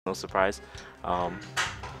no surprise. Um,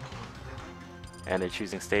 and they're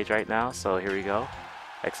choosing stage right now, so here we go.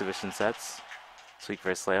 Exhibition sets. Tweek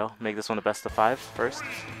vs Leo. Make this one a best of 5 first.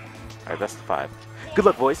 Alright, best of 5. Good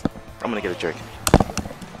luck, boys. I'm gonna get a jerk.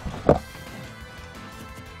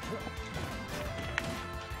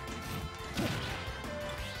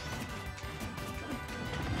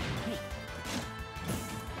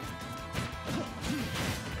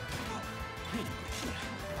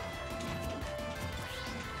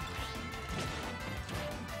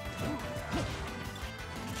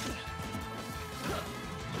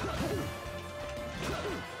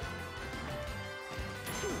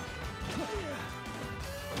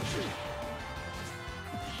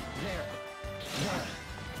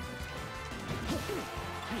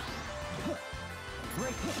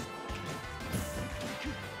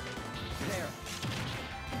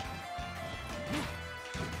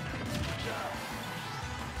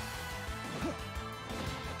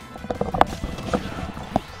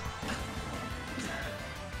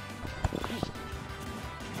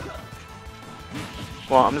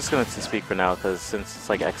 Well, I'm just going to speak for now because since it's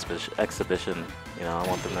like exhibition, you know, I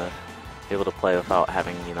want them to be able to play without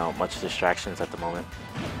having, you know, much distractions at the moment.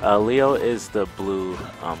 Leo is the blue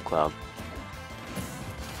cloud.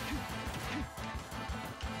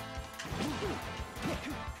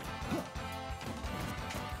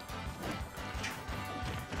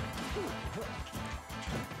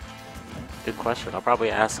 Good question. I'll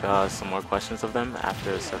probably ask some more questions of them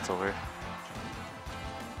after the set's over.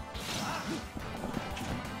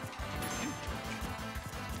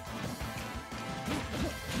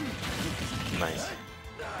 Nice.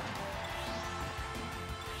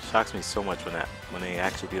 Shocks me so much when they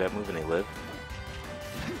actually do that move and they live.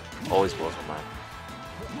 Always blows my mind.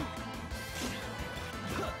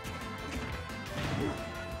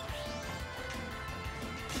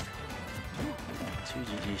 Two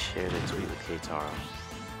GG shared a tweet with K-Taro.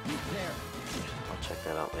 I'll check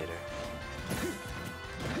that out later.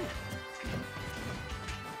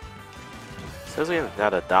 Says we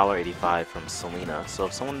got a $1.85 from Selena, so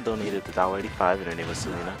if someone donated the $1.85 and her name was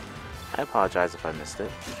Selena, I apologize if I missed it.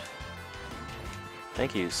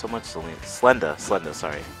 Thank you so much, Selena. Slenda,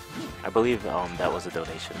 sorry. I believe that was a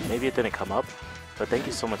donation. Maybe it didn't come up, but thank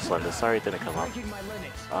you so much, Slenda. Sorry it didn't come up.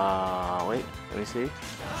 Wait, let me see.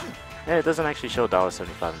 Yeah, it doesn't actually show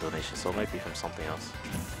 $1.75 in donation, so it might be from something else.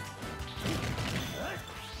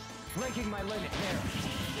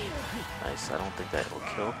 Nice, I don't think that will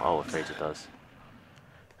kill. Oh, afraid it does.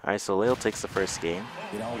 Alright, so Leo takes the first game.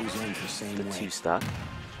 The 2 stock.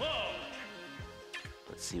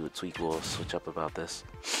 Let's see what Tweek will switch up about this.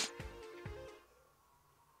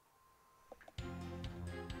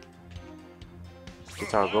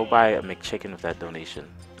 Guitar, go buy a McChicken with that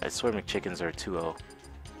donation. I swear McChickens are 2-0.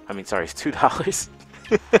 I mean, sorry, it's $2.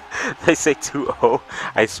 They say 2-0.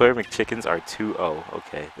 I swear McChickens are 2-0.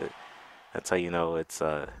 Okay, that's how you know it's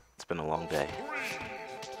been a long day.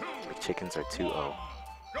 McChickens are 2-0.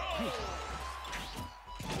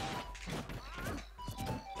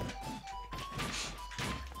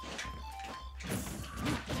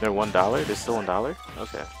 They're $1? They're still $1?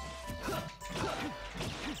 Okay.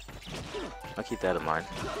 I'll keep that in mind.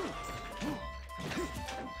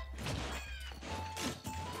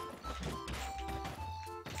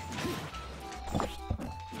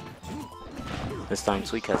 This time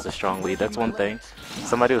Tweek has a strong lead. That's one thing.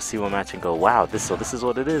 Somebody will see one match and go, "Wow, this is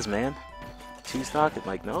what it is, man." 2 stock. I'm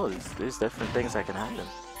like, no, there's different things that can happen.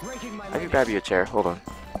 I can grab you a chair. Hold on.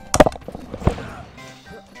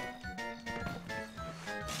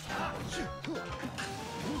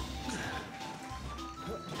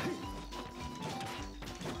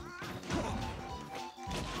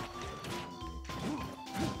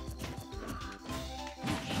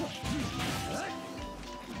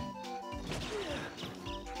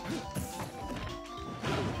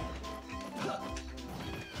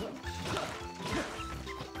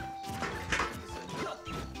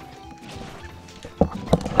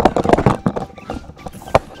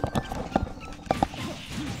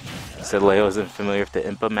 Said Leo isn't familiar with the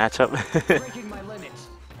Impa matchup.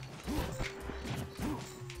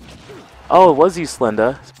 Oh, it was you,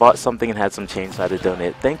 Slenda. Bought something and had some change, so I had to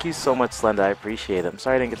donate. Thank you so much, Slenda. I appreciate it. I'm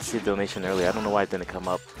sorry I didn't get to see the donation earlier. I don't know why it didn't come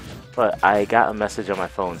up. But I got a message on my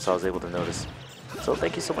phone, so I was able to notice. So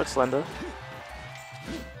thank you so much, Slenda.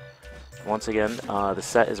 Once again, the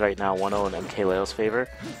set is right now 1-0 in MKLeo's favor.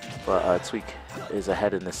 But Tweek is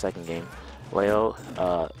ahead in the second game. Leo,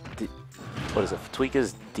 what is it? Tweek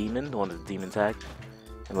is Demon, one of the Demon tag,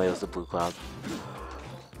 and Leo's the Blue Cloud.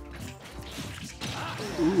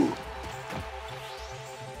 Ooh.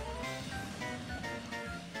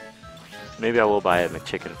 Maybe I will buy a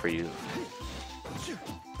McChicken for you.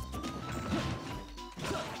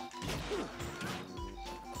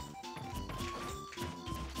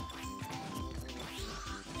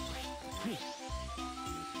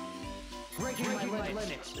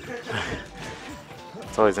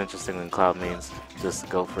 It's always interesting when Cloud mains just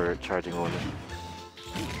go for charging limit.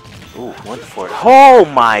 Ooh, went for it. Oh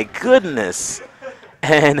my goodness!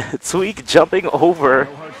 And Tweek jumping over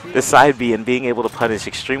the side B and being able to punish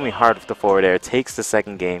extremely hard with the forward air takes the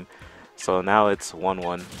second game. So now it's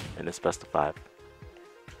 1-1 and it's best of 5.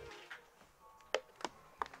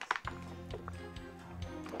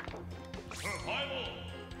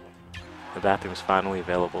 The bathroom is finally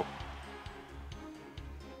available.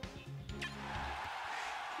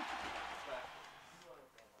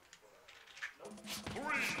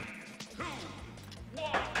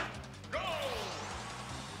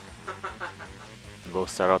 We'll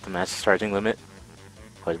start off the match charging limit,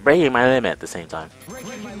 but breaking my limit at the same time.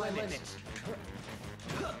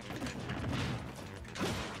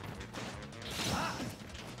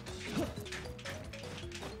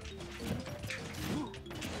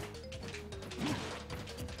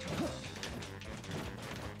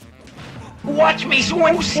 Watch me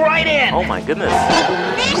swing right in! Oh my goodness.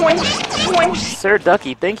 Swing, swing! Sir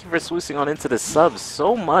Ducky, thank you for swoosing on into the subs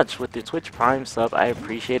so much with your Twitch Prime sub. I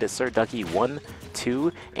appreciate it. Sir Ducky, 1,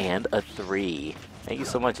 2, and a 3. Thank you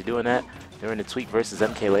so much for doing that. During the Tweek versus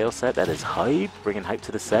MKLeo set. That is hype. Bringing hype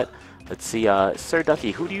to the set. Let's see, Sir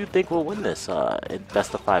Ducky, who do you think will win this in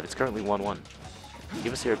best of 5? It's currently 1-1.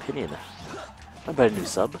 Give us your opinion. I bet a new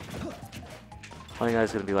sub. How many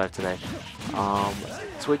guys gonna be live today?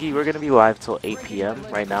 Twiggy, we're gonna be live till 8 p.m.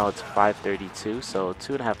 Right now it's 5:32, so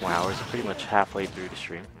 2.5 more hours. We're pretty much halfway through the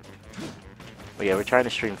stream. But yeah, we're trying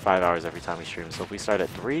to stream 5 hours every time we stream. So if we start at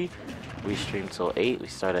 3, we stream till 8. We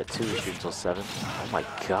start at 2, we stream till 7. Oh my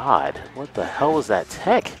god, what the hell was that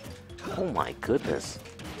tech? Oh my goodness.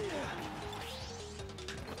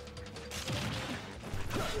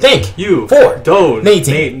 Thank you for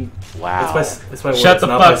donating. Wow. That's my Shut words, the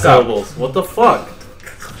not fuck my up. syllables. What the fuck?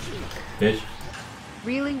 Bitch.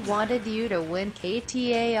 Really wanted you to win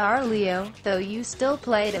MKLeo, though you still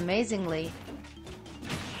played amazingly.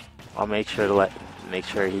 I'll make sure to make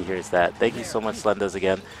sure he hears that. Thank you so much, Slendas,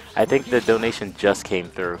 again. I think the donation just came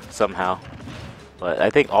through somehow. But I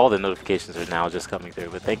think all the notifications are now just coming through.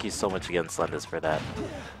 But thank you so much again, Slendas, for that.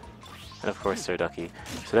 And of course, Sir Ducky.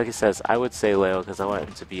 Sir Ducky says, I would say Leo because I want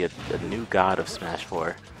him to be a new god of Smash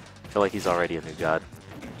 4. I feel like he's already a new god.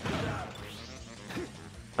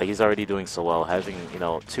 Like, he's already doing so well, having, you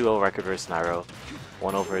know, 2-0 record versus Nairo,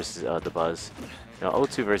 1-0 versus the Buzz. You know,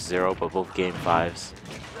 0-2 versus 0, but both game 5s.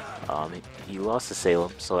 He lost to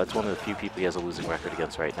Salem, so that's one of the few people he has a losing record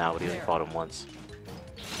against right now, but he only fought him once.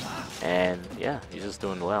 And, yeah, he's just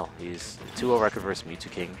doing well. He's 2-0 record versus Mewtwo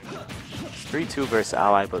King. 3-2 versus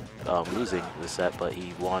Ally, but losing the set, but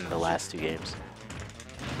he won the last 2 games.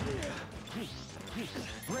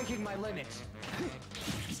 Breaking my limits.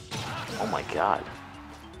 Oh my god.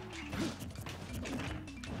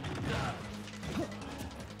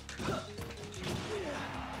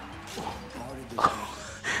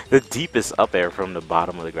 The deepest up air from the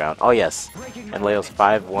bottom of the ground. Oh yes. And Leo's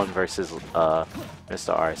 5-1 versus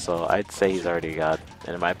Mr. R. So I'd say he's already a god.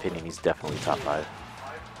 And in my opinion, he's definitely top 5.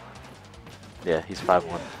 Yeah, he's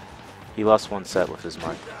 5-1. He lost 1 set with his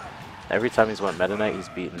mark. Every time he's went Meta Knight, he's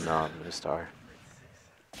beaten Mr. R.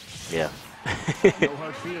 Yeah. No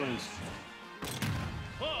hard feelings.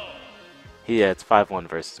 Yeah, it's 5-1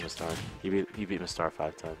 versus Mr. R. He beat Mr. R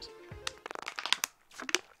 5 times.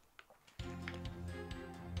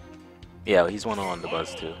 Yeah, he's 1-0 on the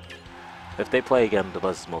Buzz too. If they play again, the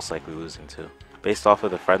Buzz is most likely losing too. Based off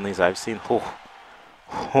of the friendlies I've seen,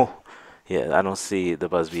 yeah, I don't see the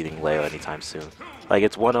Buzz beating Leo anytime soon. Like,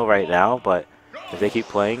 it's 1-0 right now, but if they keep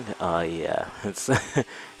playing, yeah, it's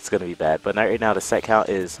it's gonna be bad. But right now the set count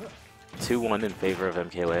is 2-1 in favor of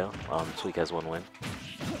MKLeo. Tweek has 1 win.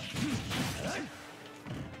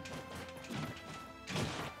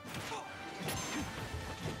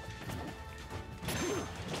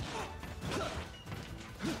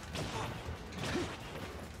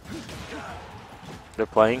 They're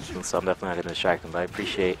playing, so I'm definitely not going to distract them, but I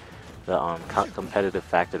appreciate the competitive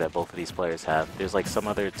factor that both of these players have. There's like some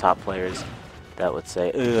other top players that would say,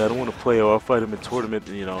 I don't want to play or I'll fight them in tournament,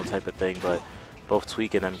 you know, type of thing, but both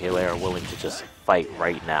Tweek and MKLeo are willing to just fight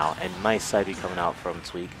right now. And nice side B coming out from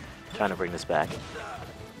Tweek, trying to bring this back.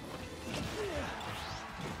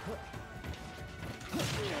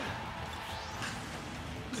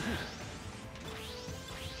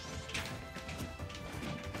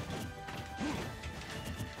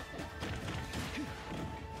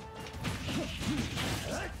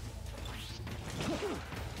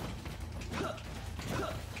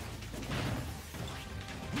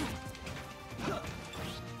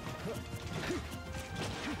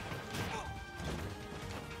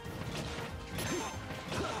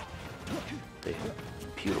 They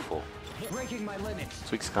beautiful. Breaking my limits.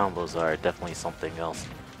 Tweek's combos are definitely something else.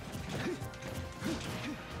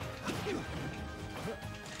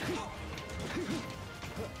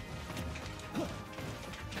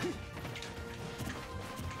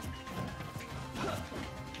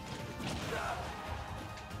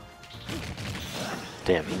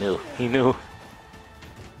 Damn, he knew. He knew.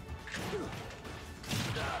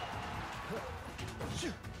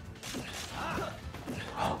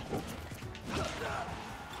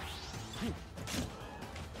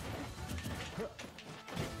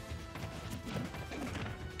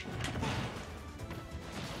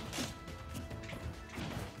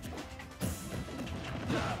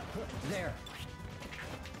 There.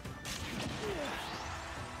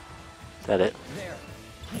 Is that it? There.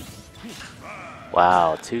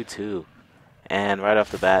 Wow, 2-2. And right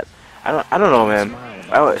off the bat, I don't know, man.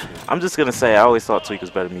 I'm just gonna say I always thought Tweek was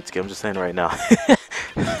better than Mitsuki. I'm just saying right now.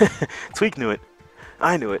 Tweek knew it.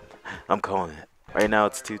 I knew it. I'm calling it. Right now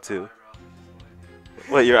it's 2-2.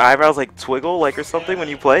 What, your eyebrows like twiggle like or something when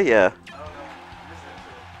you play? Yeah.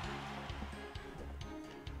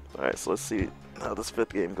 Alright, so let's see how this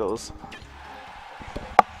 5th game goes.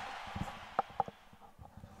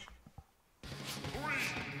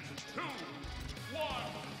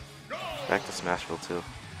 Back to Smashville 2.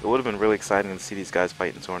 It would have been really exciting to see these guys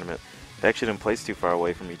fight in the tournament. They actually didn't place too far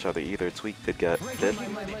away from each other either. Tweek did get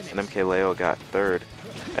 5th, and MKLeo got 3rd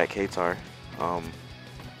at Qatar.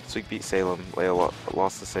 Tweek beat Salem, Leo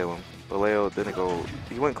lost to Salem, but Leo didn't go,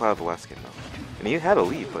 he went Cloud the last game though. And he had a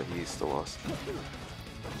lead, but he still lost.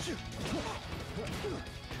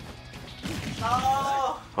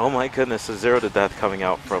 Oh my goodness, a 0 to death coming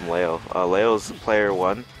out from Leo. Leo's player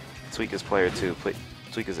 1, Tweek is player 2,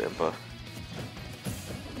 Tweek is Impa.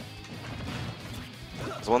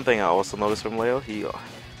 There's one thing I also noticed from Leo, he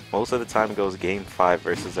most of the time goes game 5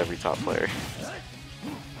 versus every top player.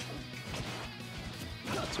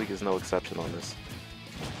 Tweek is no exception on this.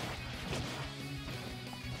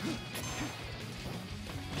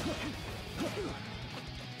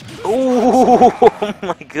 Ooh, oh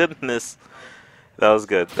my goodness. That was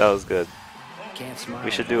good. That was good.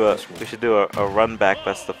 We should do a run back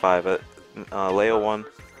best of 5. Leo won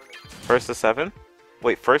first to 7.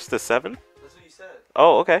 Wait, first to 7? That's what you said.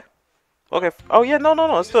 Oh, okay. Okay. Oh yeah, no,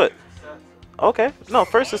 let's do it. Okay. No,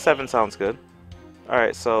 first to 7 sounds good. All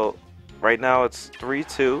right, so right now it's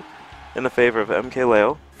 3-2 in the favor of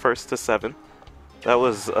MKLeo, first to 7. That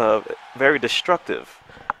was very destructive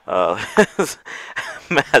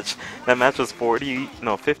match. That match was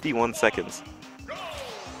 51 seconds.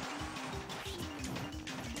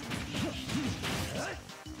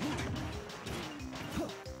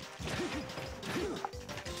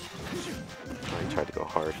 Oh, he tried to go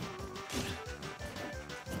hard.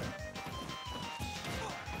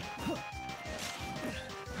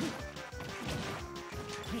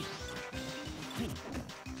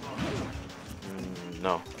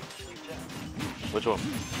 No. Which one?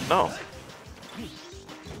 No.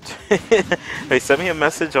 Hey, send me a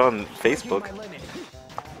message on Facebook.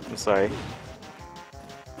 I'm sorry.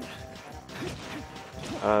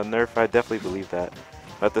 Nerf, I definitely believe that.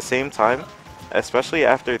 At the same time, especially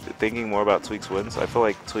after thinking more about Tweek's wins, I feel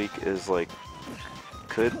like Tweek is like,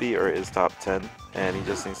 could be or is top 10, and he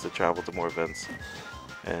just needs to travel to more events.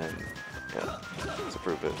 And yeah, to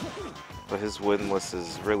prove it. But his win list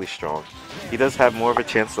is really strong. He does have more of a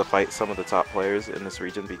chance to fight some of the top players in this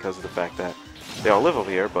region because of the fact that they all live over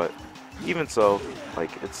here, but even so, like,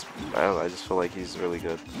 it's, I don't know, I just feel like he's really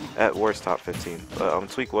good. At worst, top 15.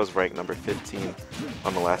 Tweek was ranked number 15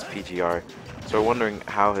 on the last PGR, so we're wondering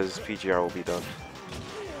how his PGR will be done.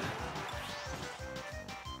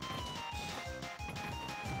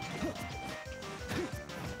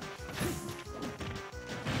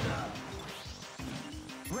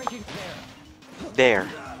 There.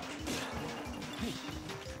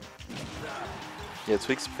 Yeah,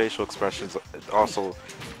 Tweek's facial expressions also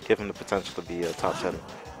give him the potential to be a top 10.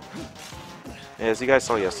 Yeah, as you guys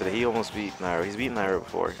saw yesterday, he almost beat Nairo. He's beaten Nairo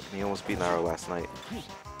before, and he almost beat Nairo last night.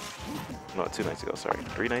 No, 2 nights ago, sorry.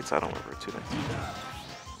 3 nights? I don't remember. 2 nights ago.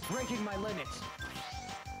 Breaking my limits.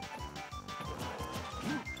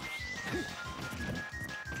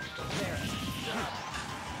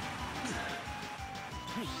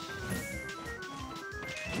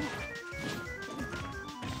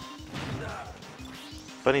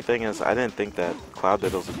 Funny thing is, I didn't think that Cloud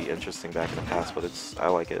Diddles would be interesting back in the past, but I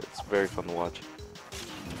like it. It's very fun to watch.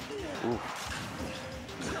 Ooh.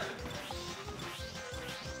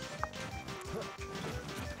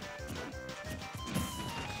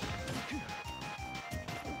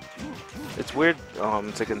 it's weird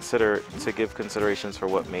to give considerations for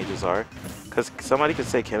what mages are, because somebody could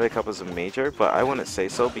say Canada Cup is a major, but I wouldn't say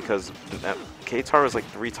so because K-Tar was like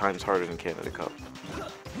 3 times harder than Canada Cup.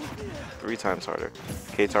 3 times harder.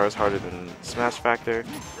 K-Tar is harder than Smash Factor.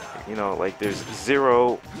 You know, like there's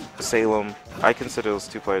Zero, Salem. I consider those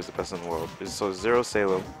 2 players the best in the world. So Zero,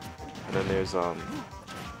 Salem, and then there's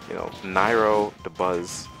you know, Nairo, the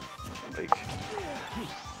Buzz, like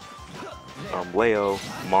Leo,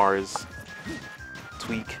 Mars,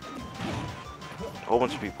 Tweek, a whole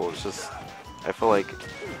bunch of people. It's just, I feel like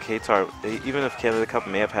K-Tar, even if Canada Cup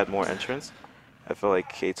may have had more entrants, I feel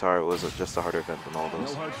like K-Tar was just a harder event than all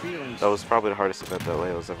those. That was probably the hardest event that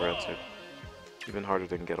Leo's ever entered. Even harder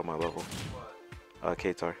than Get On My Level.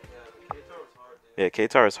 K-Tar. Yeah,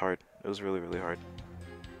 K-Tar is hard. It was really, really hard.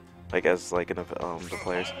 Like as like the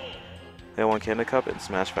players. They won Canada Cup and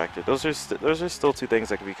Smash Factor. Those are still 2 things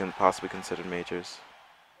that could be possibly considered majors.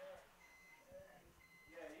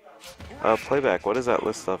 Playback. What is that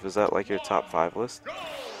list of? Is that like your top 5 list?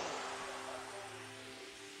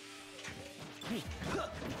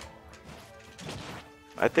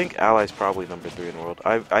 I think Ally's probably number 3 in the world.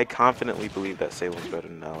 I confidently believe that Salem's better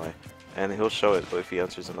than Ally, and he'll show it if he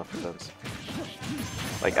enters enough events.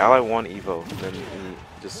 Like Ally won Evo, and then he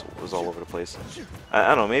just was all over the place. I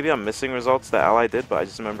don't know, maybe I'm missing results that Ally did, but I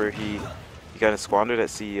just remember he kind of squandered at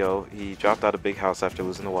CEO. He dropped out of Big House after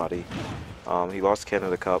losing to Wadi. He lost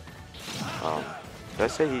Canada Cup. Did I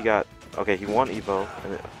say he got? Okay, he won Evo,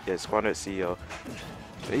 and yeah, squandered at CEO.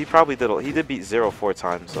 He probably did. He did beat Zero 4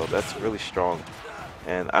 times, so that's really strong.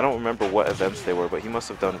 And I don't remember what events they were, but he must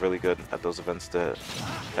have done really good at those events to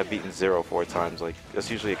have beaten Zero 4 times. Like, that's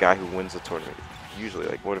usually a guy who wins the tournament, usually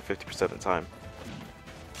like more than 50% of the time.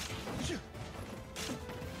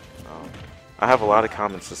 I have a lot of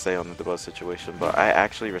comments to say on the Buzz situation, but I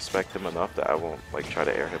actually respect him enough that I won't like try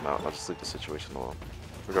to air him out. I'll just leave the situation alone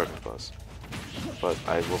regarding the Buzz. But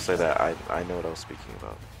I will say that I know what I was speaking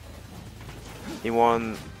about. He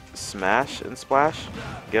won Smash and Splash.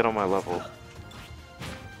 Get On My Level.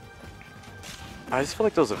 I just feel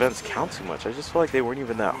like those events count too much. I just feel like they weren't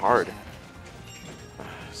even that hard.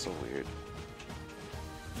 So weird.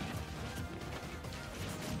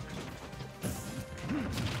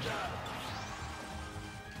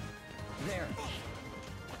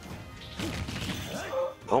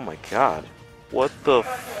 Oh my god. What the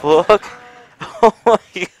fuck? Oh my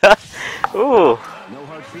god. Ooh. No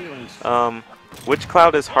hard feelings. Which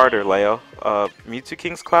cloud is harder, Leo? Mewtwo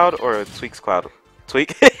King's cloud or Tweek's cloud?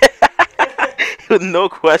 Tweek? No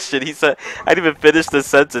question. He said, I didn't even finish the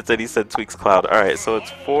sentence and he said Tweek's cloud. Alright, so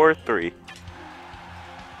it's 4-3.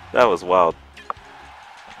 That was wild.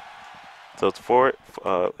 So it's 4,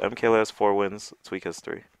 MKLeo has 4 wins, Tweek has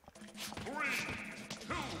 3. 3, 2,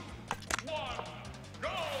 1, go!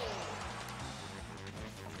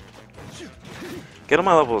 Get On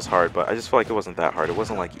My Level was hard, but I just feel like it wasn't that hard. It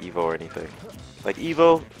wasn't like Evo or anything. Like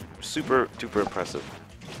Evo, super duper impressive.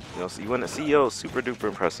 You know, so you win at CEO, super duper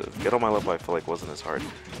impressive. Get On My Level I feel like wasn't as hard.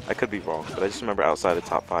 I could be wrong, but I just remember outside the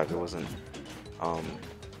top 5 it wasn't, or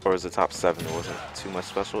was the top 7, it wasn't too much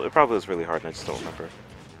special. It probably was really hard and I just don't remember.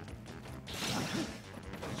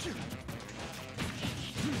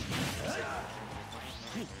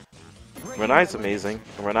 Renai's amazing,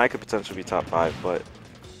 and Renai could potentially be top 5, but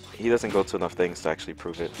he doesn't go to enough things to actually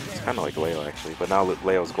prove it. It's kind of like Leo actually, but now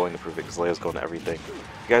Leo's going to prove it because Leo's going to everything.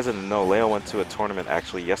 If you guys didn't know, Leo went to a tournament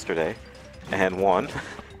actually yesterday and won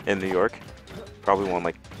in New York. Probably won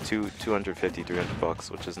like 250, 300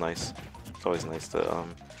 bucks, which is nice. It's always nice to,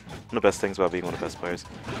 one of the best things about being one of the best players.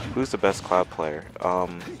 Who's the best cloud player?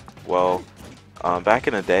 Back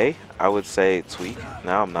in the day, I would say Tweek.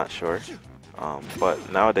 Now I'm not sure.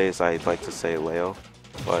 But nowadays I'd like to say Leo,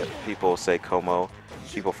 but people say Como.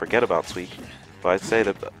 People forget about Tweek, but I'd say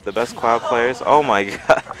the best cloud players, oh my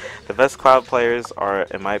god, the best cloud players are,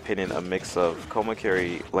 in my opinion, a mix of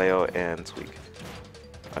Komakiri, Leo, and Tweek.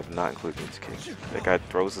 I've not included Mewtwo King. That guy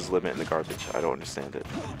throws his limit in the garbage. I don't understand it.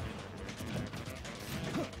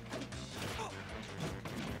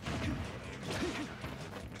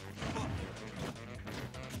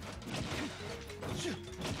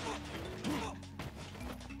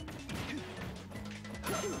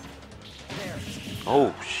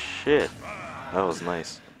 Oh shit, that was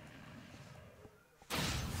nice.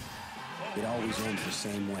 It always ends the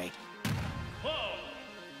same way.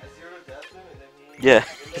 Yeah.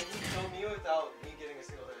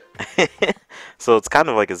 So it's kind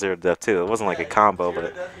of like a 0 to death too. It wasn't like a combo,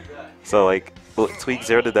 but so like Tweek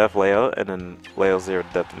 0 to death Leo, and then Leo 0 to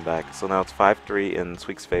death and back. So now it's 5-3 in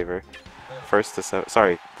Tweek's favor. 1st to 7.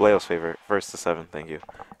 Sorry, Leo's favor. 1st to 7. Thank you.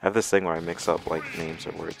 I have this thing where I mix up like names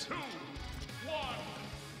or words.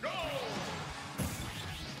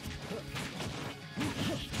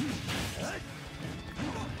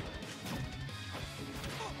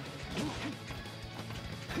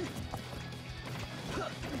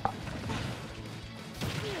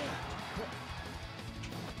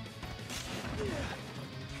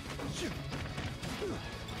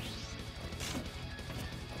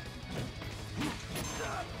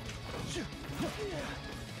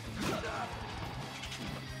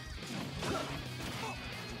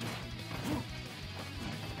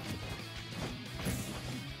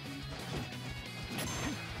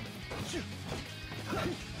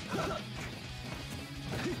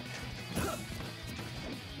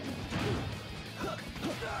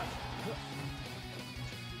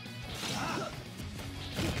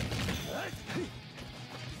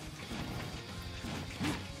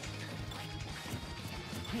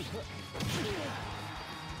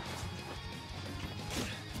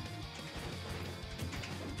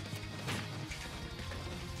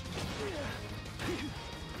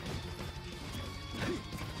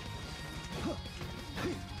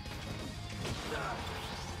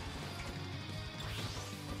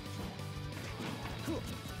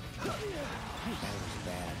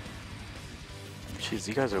 Jeez,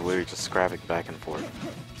 you guys are literally just scrapping back and forth.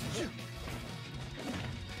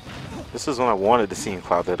 This is when I wanted to see in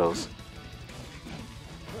Cloud Dittos.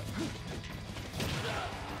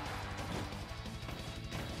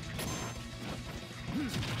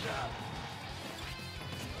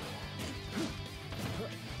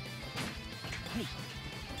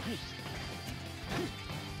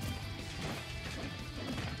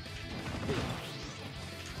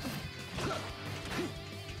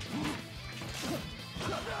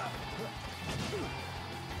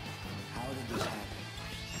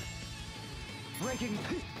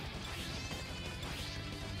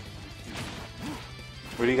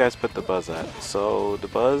 Where do you guys put the Buzz at? So, the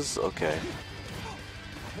Buzz, okay.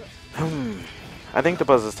 I think the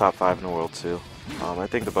Buzz is top 5 in the world too. I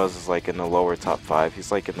think the Buzz is like in the lower top 5.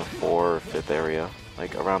 He's like in the 4th or 5th area,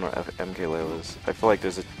 like around where MKLeo is. I feel like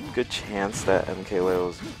there's a good chance that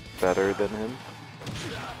MKLeo is better than him.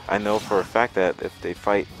 I know for a fact that if they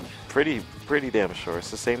fight, pretty damn sure.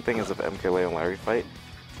 It's the same thing as if MKLeo and Larry fight.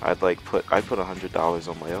 I'd put $100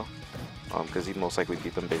 on Leo, because he'd most likely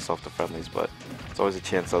beat them based off the friendlies. But it's always a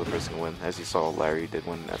chance the other person can win, as you saw Larry did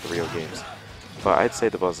win at the Rio Games. But I'd say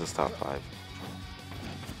the Buzz is top 5.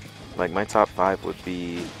 Like my top 5 would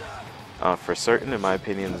be, for certain, in my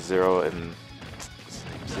opinion, Zero and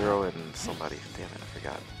somebody. Damn it, I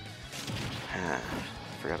forgot. I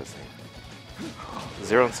forgot his name.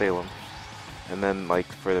 Zero and Salem. And then like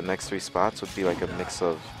for the next 3 spots would be like a mix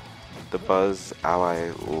of the Buzz,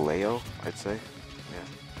 Ally, Leo, I'd say. Yeah.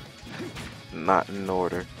 Not in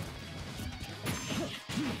order.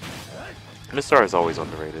 Mistar is always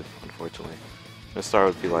underrated, unfortunately. Mistar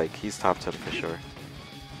would be like, he's top 10 for sure.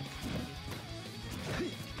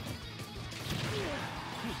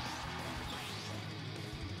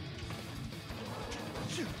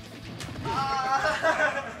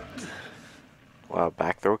 Wow,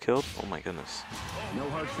 back throw killed? Oh my goodness. No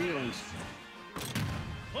hard feelings.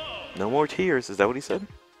 No more tears, is that what he said?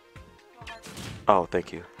 Oh,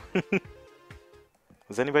 thank you.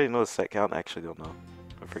 Does anybody know the set count? I actually don't know.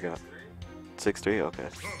 I forgot. 6-3? Okay.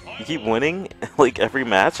 You keep winning like every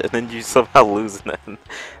match and then you somehow lose in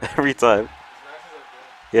every time.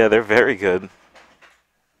 Yeah, they're very good.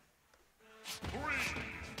 3,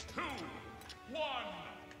 2, 1,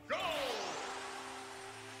 go!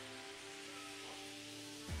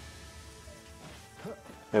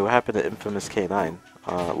 Wait, what happened to Infamous K9?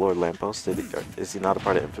 Lord Lampos, is he not a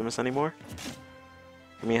part of Infamous anymore?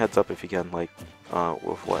 Give me a heads up if you can, like,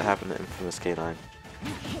 with what happened to Infamous K9.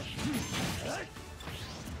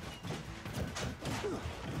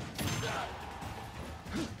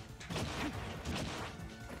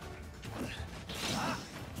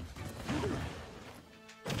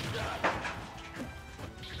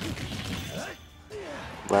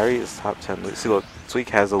 Larry is top 10. See, look, Tweek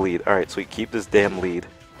has a lead. Alright, Tweek, keep this damn lead.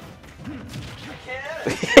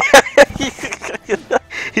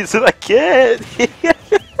 He said, I can't!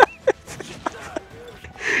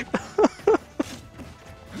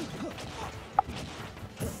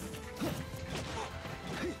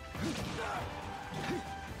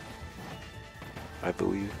 I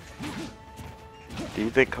believe. Do you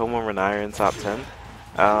think Como and Renai are in top 10?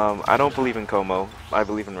 I don't believe in Como. I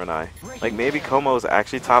believe in Renai. Like maybe Como is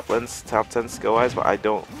actually top 10 skill wise, but I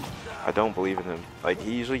don't believe in him. Like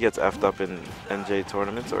he usually gets effed up in NJ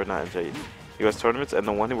tournaments, or not NJ, US tournaments, and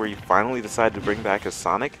the one where he finally decided to bring back his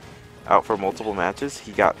Sonic out for multiple matches,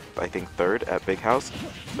 he got I think 3rd at Big House,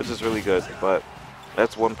 which is really good. But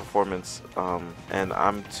that's one performance, and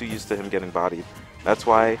I'm too used to him getting bodied. That's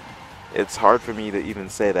why it's hard for me to even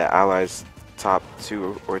say that Ally's top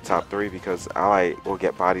 2 or top 3, because Ally will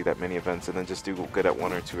get bodied at many events and then just do good at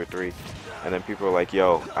 1 or 2 or 3, and then people are like,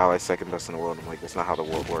 yo, Ally's second best in the world. I'm like, that's not how the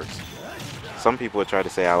world works. Some people would try to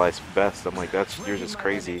say Ally's best. I'm like, you're just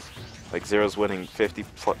crazy. Like Zero's winning 50%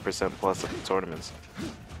 plus of the tournaments.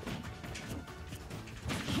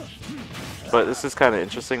 But this is kind of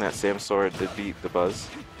interesting that Sam Sora did beat the Buzz,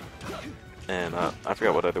 and I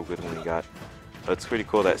forgot what other good one he got. But it's pretty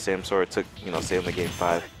cool that Sam Sora took, Sam the game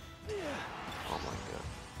 5. Oh my god.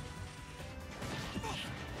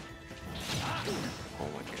 Oh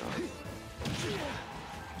my god.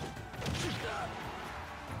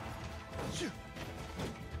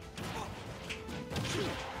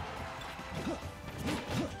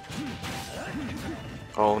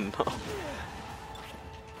 Oh no.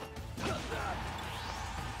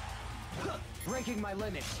 Breaking my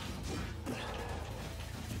limits.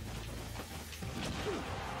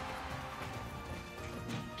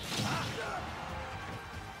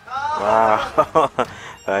 Wow.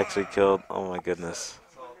 I actually killed. Oh my goodness.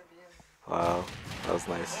 Wow. That was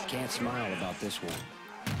nice. Can't smile about this one.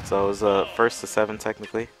 So it was first to 7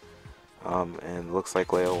 technically. And looks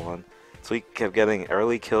like Leo won. Tweek kept getting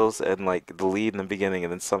early kills and like the lead in the beginning,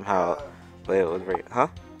 and then somehow Leo was right. Huh?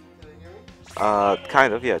 Can you hear me?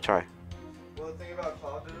 Kind of. Yeah, try. Well, the thing about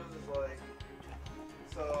cloud videos is like,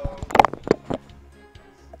 so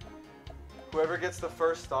whoever gets the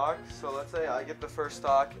first stock, so let's say I get the first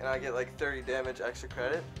stock and I get like 30 damage extra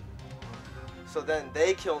credit. So then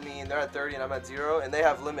they kill me and they're at 30 and I'm at 0, and they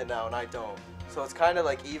have limit now and I don't. So it's kind of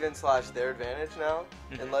like even / their advantage now,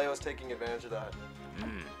 and Leo's taking advantage of that.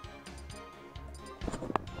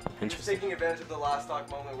 He's taking advantage of the last stock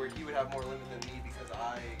moment where he would have more limit than me because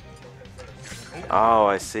I killed him first. Oh,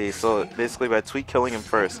 I see. So basically, by Tweek killing him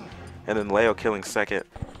first, and then Leo killing second,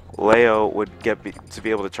 Leo would get to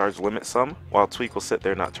be able to charge limit some, while Tweek will sit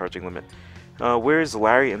there not charging limit. Where's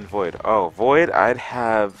Larry and Void? Oh, Void, I'd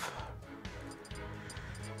have.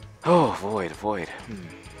 Oh, Void.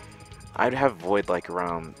 I'd have Void like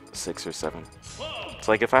around 6 or 7. It's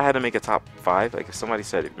like if I had to make a top 5, like if somebody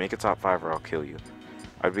said make a top 5 or I'll kill you,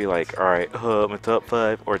 I'd be like, alright, I'm a top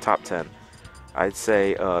 5 or top 10. I'd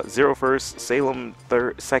say 0 first, Salem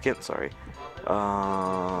second, sorry.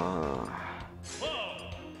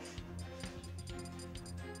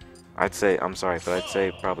 I'd say, I'm sorry, but I'd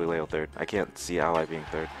say probably Leo third. I can't see Ally being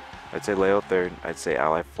third. I'd say Leo third, I'd say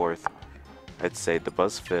Ally fourth, I'd say the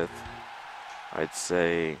Buzz fifth, I'd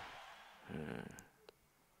say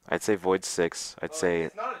Void 6. I'd say.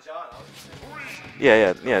 It's not a John. I was just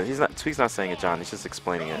saying. Yeah. He's not. Tweek's not saying it, John. He's just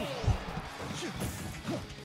explaining it.